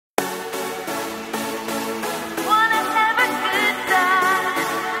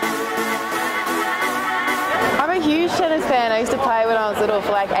fan. I used to play when I was little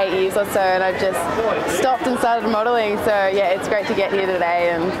for like 8 years or so, and I've just stopped and started modelling. So yeah, it's great to get here today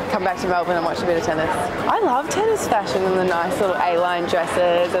and come back to Melbourne and watch a bit of tennis. I love tennis fashion and the nice little A-line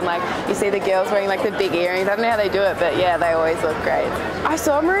dresses, and like you see the girls wearing like the big earrings. I don't know how they do it, but yeah, they always look great. I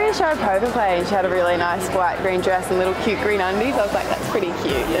saw Maria Sharapova play, and she had a really nice white green dress and little cute green undies. I was like, that's pretty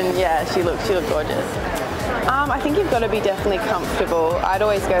cute, and yeah, she looked gorgeous. I think you've got to be definitely comfortable. I'd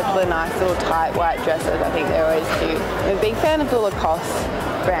always go for the nice little tight white dresses. I think they're always cute. I'm a big fan of the Lacoste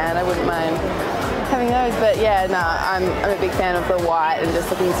brand. I wouldn't mind having those, but yeah, no, I'm a big fan of the white and just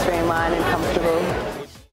looking streamlined and comfortable.